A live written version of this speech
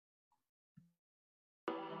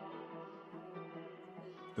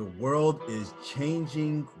The world is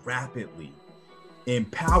changing rapidly.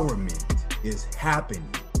 Empowerment is happening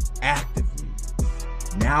actively.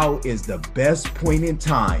 Now is the best point in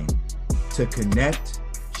time to connect,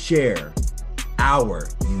 share our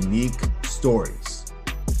unique stories.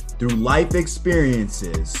 Through life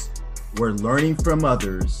experiences, we're learning from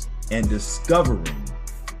others and discovering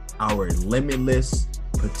our limitless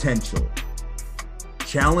potential,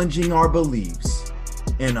 challenging our beliefs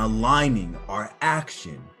and aligning our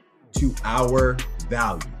action to our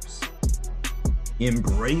values,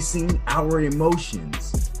 embracing our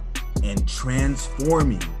emotions and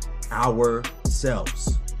transforming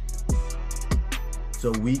ourselves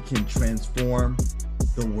so we can transform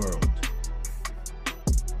the world.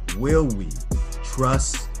 Will we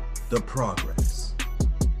trust the progress?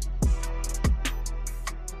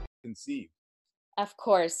 Conceive. Of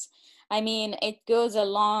course. I mean, it goes a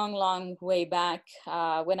long, long way back.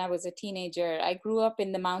 When I was a teenager, I grew up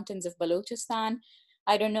in the mountains of Balochistan.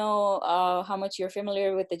 I don't know how much you're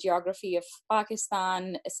familiar with the geography of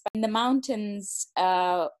Pakistan. In the mountains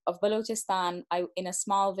of Balochistan, in a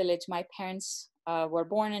small village, my parents were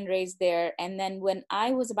born and raised there. And then when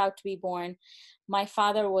I was about to be born, my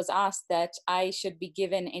father was asked that I should be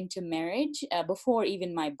given into marriage before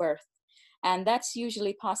even my birth. And that's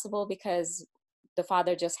usually possible because the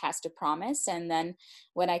father just has to promise, and then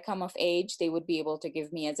when I come of age they would be able to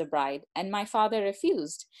give me as a bride, and my father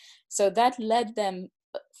refused. So that led them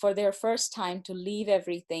for their first time to leave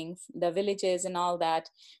everything, the villages and all that,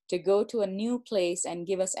 to go to a new place and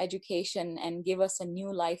give us education and give us a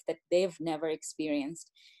new life that they've never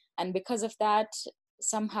experienced. And because of that,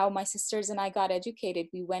 somehow my sisters and I got educated.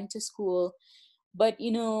 We went to school. But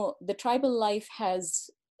the tribal life has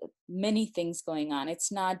many things going on.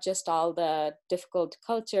 It's not just all the difficult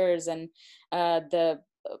cultures and the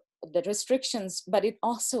restrictions, but it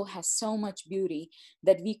also has so much beauty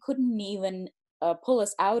that we couldn't even pull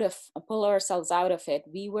ourselves out of it.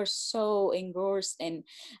 We were so engrossed and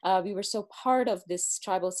we were so part of this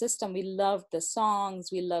tribal system. We loved the songs,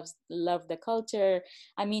 we loved the culture.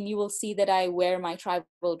 I mean, you will see that I wear my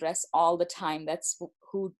tribal dress all the time. That's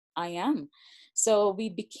who I am. So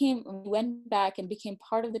we went back and became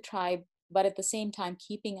part of the tribe, but at the same time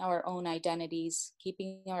keeping our own identities,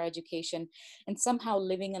 keeping our education, and somehow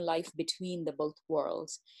living a life between the both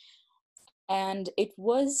worlds. And it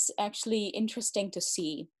was actually interesting to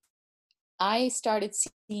see. I started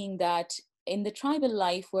seeing that in the tribal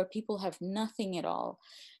life where people have nothing at all,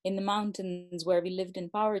 in the mountains where we lived in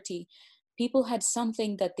poverty, people had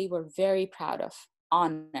something that they were very proud of: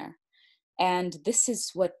 honor. And this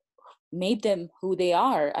is what made them who they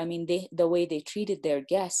are. I mean, the way they treated their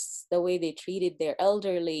guests, the way they treated their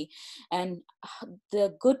elderly, and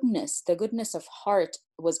the goodness of heart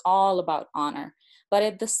was all about honor. But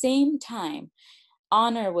at the same time,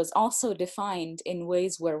 honor was also defined in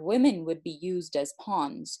ways where women would be used as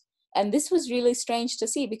pawns. And this was really strange to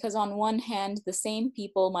see, because on one hand, the same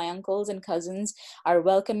people, my uncles and cousins, are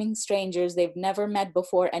welcoming strangers they've never met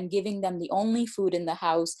before and giving them the only food in the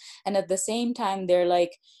house. And at the same time, they're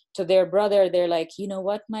like, to their brother, they're like, you know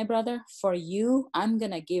what, my brother, for you, I'm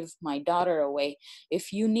going to give my daughter away.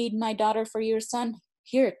 If you need my daughter for your son,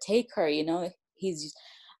 here, take her. He's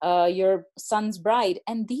your son's bride.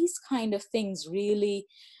 And these kind of things really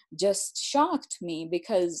just shocked me,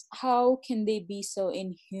 because how can they be so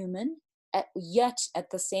inhuman, yet at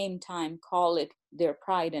the same time call it their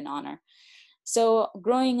pride and honor? So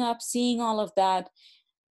growing up, seeing all of that,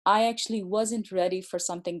 I actually wasn't ready for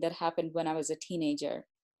something that happened when I was a teenager.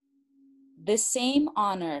 This same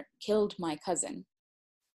honor killed my cousin.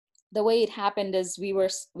 The way it happened is we were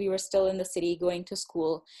still in the city going to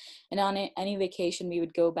school, and on any vacation we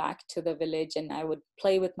would go back to the village and I would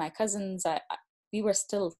play with my cousins. We were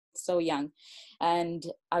still so young, and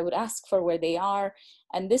I would ask for where they are.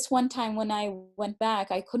 And this one time when I went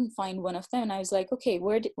back, I couldn't find one of them, and I was like, okay,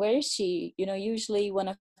 where is she? Usually one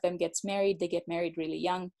of them gets married, they get married really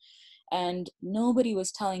young, and nobody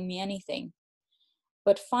was telling me anything.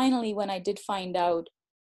 But finally, when I did find out,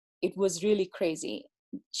 it was really crazy.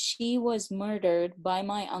 She was murdered by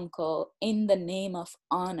my uncle in the name of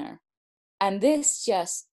honor. And this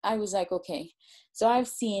just, I was like, okay. So I've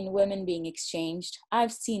seen women being exchanged.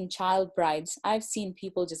 I've seen child brides. I've seen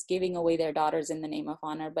people just giving away their daughters in the name of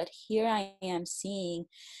honor. But here I am seeing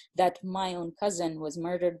that my own cousin was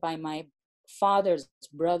murdered by my father's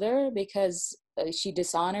brother because she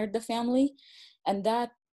dishonored the family. And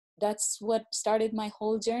that's what started my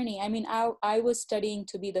whole journey. I mean, I was studying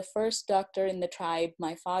to be the first doctor in the tribe.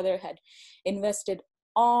 My father had invested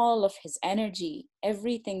all of his energy,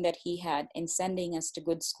 everything that he had, in sending us to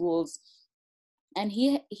good schools. And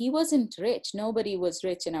he wasn't rich. Nobody was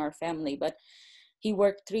rich in our family, but he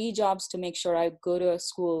worked 3 jobs to make sure I go to a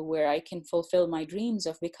school where I can fulfill my dreams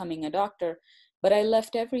of becoming a doctor. But I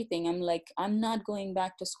left everything. I'm like, I'm not going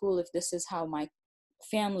back to school if this is how my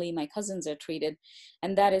family, my cousins are treated.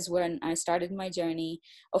 And that is when I started my journey.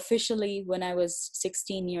 Officially, when I was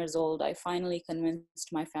 16 years old, I finally convinced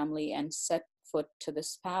my family and set foot to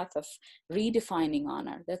this path of redefining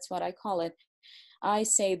honor. That's what I call it. I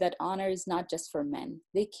say that honor is not just for men.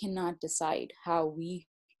 They cannot decide how we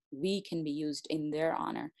can be used in their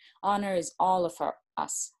honor. Honor is all of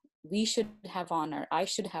us. We should have honor. I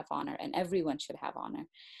should have honor, and everyone should have honor.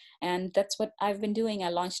 And that's what I've been doing. I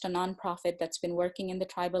launched a nonprofit that's been working in the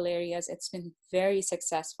tribal areas. It's been very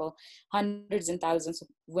successful. Hundreds and thousands of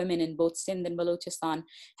women in both Sindh and Balochistan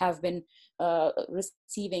have been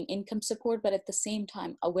receiving income support, but at the same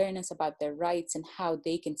time, awareness about their rights and how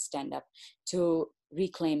they can stand up to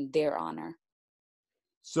reclaim their honor.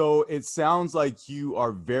 So it sounds like you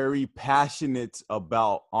are very passionate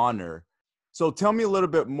about honor. So tell me a little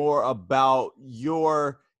bit more about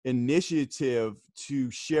your initiative to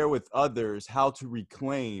share with others how to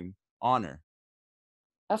reclaim honor.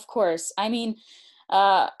 Of course. I mean,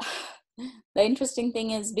 uh, the interesting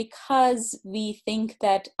thing is, because we think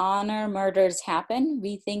that honor murders happen,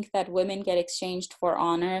 we think that women get exchanged for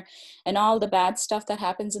honor and all the bad stuff that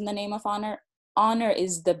happens in the name of honor. Honor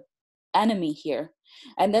is the enemy here.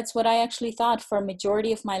 And that's what I actually thought for a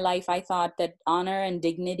majority of my life. I thought that honor and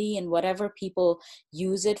dignity and whatever people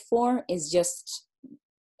use it for is just,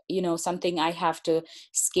 something I have to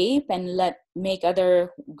escape and make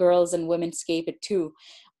other girls and women escape it too.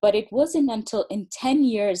 But it wasn't until in 10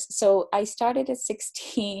 years. So I started at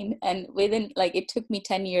 16, and it took me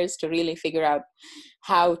 10 years to really figure out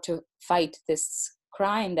how to fight this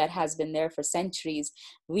crime that has been there for centuries.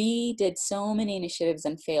 We did so many initiatives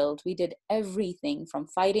and failed. We did everything from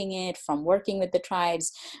fighting it, from working with the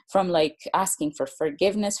tribes, from asking for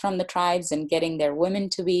forgiveness from the tribes and getting their women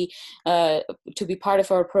to be part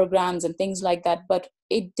of our programs and things like that. But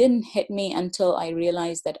it didn't hit me until I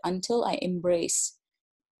realized that until I embrace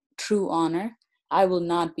true honor, I will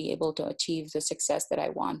not be able to achieve the success that I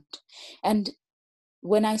want. And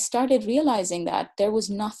when I started realizing that, there was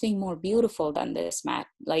nothing more beautiful than this, Matt.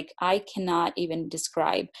 I cannot even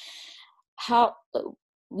describe how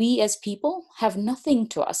we as people have nothing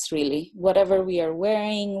to us, really. Whatever we are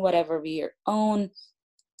wearing, whatever we own,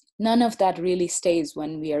 none of that really stays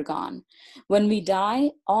when we are gone. When we die,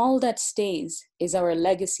 all that stays is our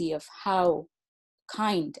legacy of how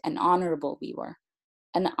kind and honorable we were.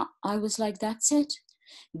 And I was like, that's it.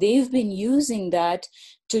 They've been using that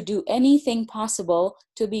to do anything possible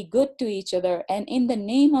to be good to each other. And in the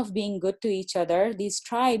name of being good to each other, these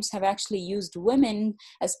tribes have actually used women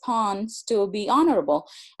as pawns to be honorable.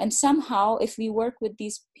 And somehow, if we work with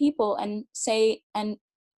these people and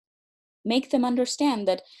make them understand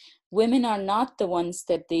that women are not the ones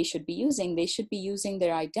that they should be using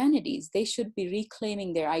their identities. They should be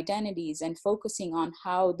reclaiming their identities and focusing on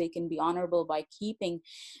how they can be honorable by keeping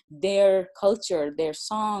their culture, their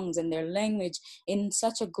songs, and their language in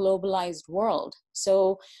such a globalized world.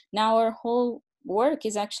 So now our whole work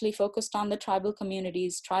is actually focused on the tribal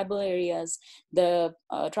communities, tribal areas, the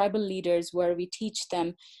tribal leaders, where we teach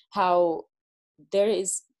them how there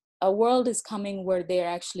is a world is coming where they're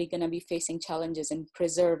actually going to be facing challenges in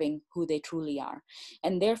preserving who they truly are.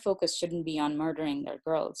 And their focus shouldn't be on murdering their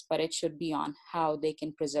girls, but it should be on how they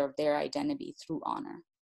can preserve their identity through honor.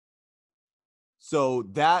 So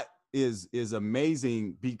that is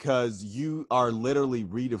amazing, because you are literally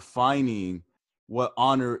redefining what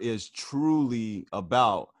honor is truly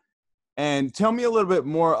about. And tell me a little bit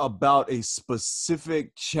more about a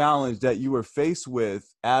specific challenge that you were faced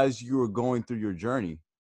with as you were going through your journey.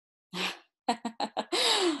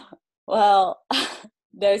 Well,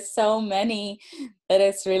 there's so many that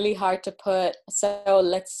it's really hard to put. So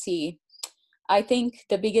let's see. I think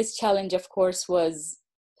the biggest challenge, of course, was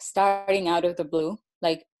starting out of the blue.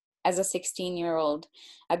 As a 16-year-old,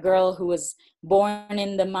 a girl who was born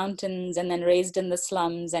in the mountains and then raised in the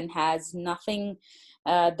slums and has nothing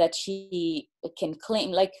that she can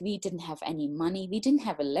claim. We didn't have any money. We didn't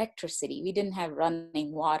have electricity. We didn't have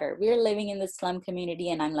running water. We were living in the slum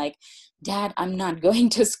community. And I'm like, Dad, I'm not going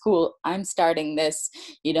to school. I'm starting this.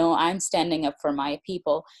 I'm standing up for my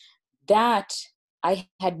people. That I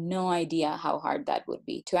had no idea how hard that would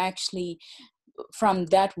be to actually, from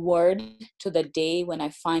that word to the day when I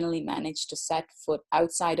finally managed to set foot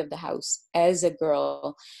outside of the house as a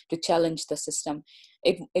girl to challenge the system.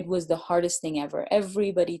 it was the hardest thing ever.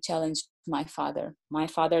 Everybody challenged my father. My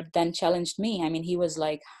father then challenged me. I mean, he was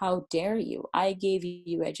like, how dare you? I gave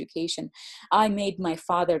you education. I made my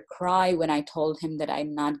father cry when I told him that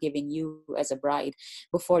I'm not giving you as a bride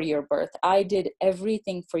before your birth. I did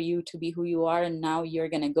everything for you to be who you are, and now you're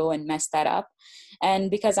going to go and mess that up. And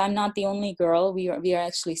because I'm not the only girl, we are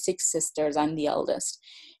actually 6 sisters. I'm the eldest.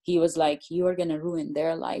 He was like, you are going to ruin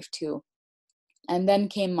their life too. And then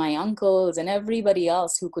came my uncles and everybody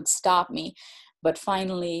else who could stop me. But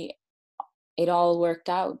finally, it all worked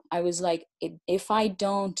out. I was like, if I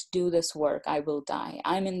don't do this work, I will die.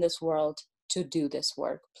 I'm in this world to do this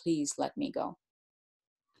work. Please let me go.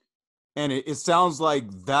 And it sounds like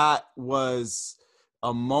that was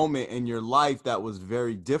a moment in your life that was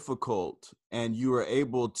very difficult, and you were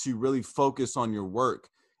able to really focus on your work.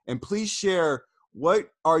 And please share, what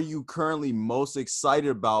are you currently most excited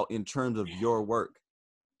about in terms of your work?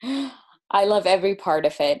 I love every part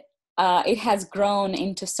of it. It has grown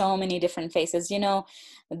into so many different phases. You know,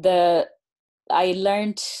 I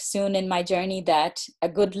learned soon in my journey that a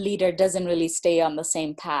good leader doesn't really stay on the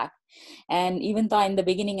same path. And even though in the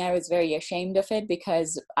beginning I was very ashamed of it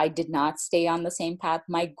because I did not stay on the same path,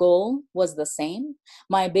 my goal was the same.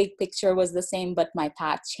 My big picture was the same, but my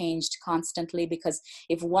path changed constantly because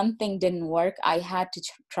if one thing didn't work, I had to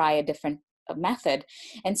try a different method.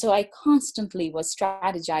 And so I constantly was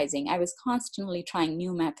strategizing. I was constantly trying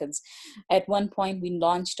new methods. At one point, we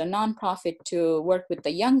launched a nonprofit to work with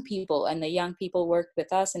the young people, and the young people worked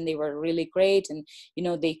with us, and they were really great. And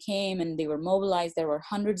they came and they were mobilized. There were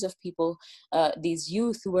hundreds of people, these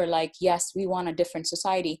youth who were like, yes, we want a different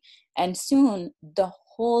society. And soon the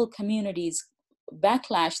whole community's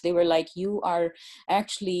backlash, they were like, you are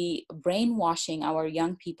actually brainwashing our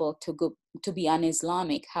young people to go to be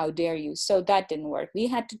un-Islamic. How dare you? So that didn't work. We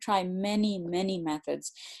had to try many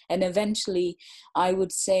methods, and eventually, I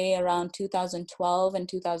would say around 2012 and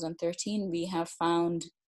 2013, we have found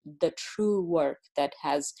the true work that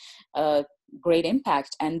has a great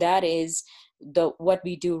impact, and that is what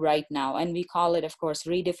we do right now. And we call it, of course,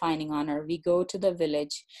 redefining honor. We go to the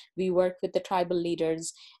village, we work with the tribal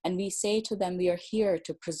leaders, and we say to them, we are here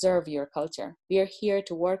to preserve your culture. We are here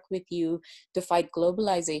to work with you to fight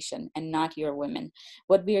globalization and not your women.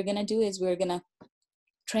 What we are going to do is we're going to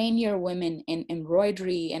train your women in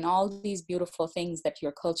embroidery and all these beautiful things that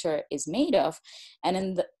your culture is made of.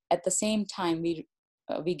 And at the same time,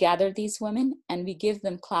 we gather these women and we give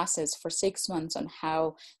them classes for 6 months on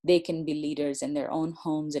how they can be leaders in their own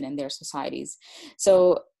homes and in their societies.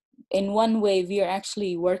 So in one way, we are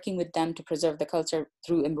actually working with them to preserve the culture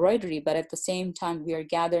through embroidery, but at the same time, we are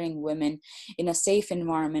gathering women in a safe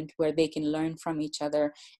environment where they can learn from each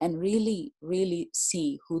other and really, really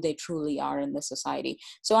see who they truly are in the society.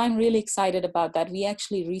 So I'm really excited about that. We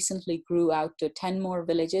actually recently grew out to 10 more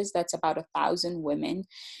villages. That's about 1,000 women.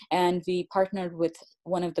 And we partnered with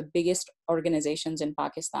one of the biggest organizations in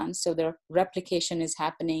Pakistan. So the replication is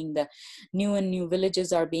happening. The new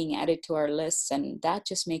villages are being added to our lists, and that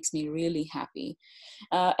just makes me really happy.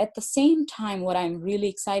 At the same time, what I'm really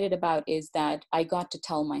excited about is that I got to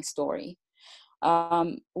tell my story.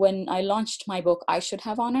 When I launched my book, I Should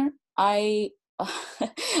Have Honor, I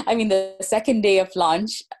mean, the second day of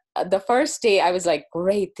launch, the first day I was like,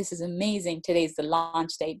 great, this is amazing. Today's the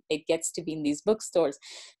launch day. It gets to be in these bookstores.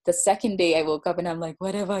 The second day I woke up and I'm like,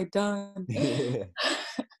 what have I done?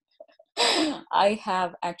 I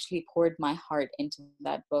have actually poured my heart into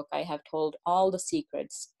that book. I have told all the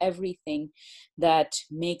secrets, everything that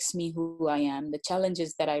makes me who I am, the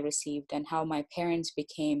challenges that I received, and how my parents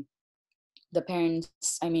became the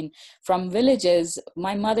parents. I mean, from villages.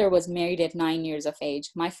 My mother was married at 9 years of age.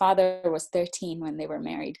 My father was 13 when they were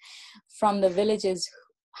married. From the villages,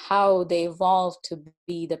 how they evolved to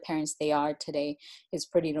be the parents they are today is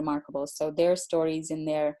pretty remarkable. So their stories in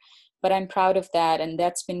there, but I'm proud of that, and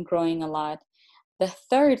that's been growing a lot. The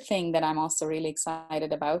third thing that I'm also really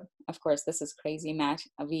excited about, of course, this is crazy, Matt.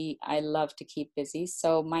 I love to keep busy.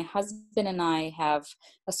 So my husband and I have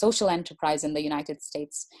a social enterprise in the United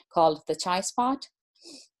States called the Chai Spot.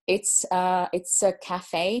 It's a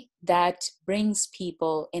cafe that brings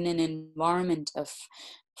people in an environment of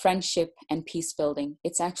friendship and peace building.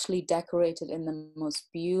 It's actually decorated in the most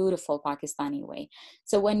beautiful Pakistani way.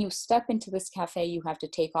 So when you step into this cafe, you have to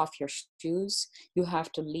take off your shoes. You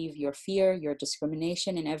have to leave your fear, your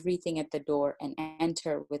discrimination, and everything at the door and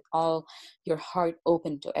enter with all your heart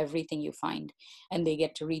open to everything you find. And they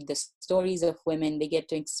get to read the stories of women. They get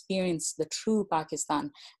to experience the true Pakistan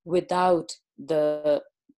without the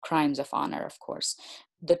crimes of honor, of course,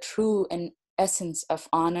 the true and essence of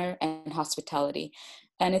honor and hospitality.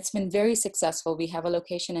 And it's been very successful. We have a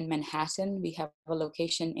location in Manhattan, we have a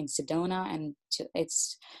location in Sedona, and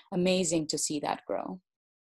it's amazing to see that grow.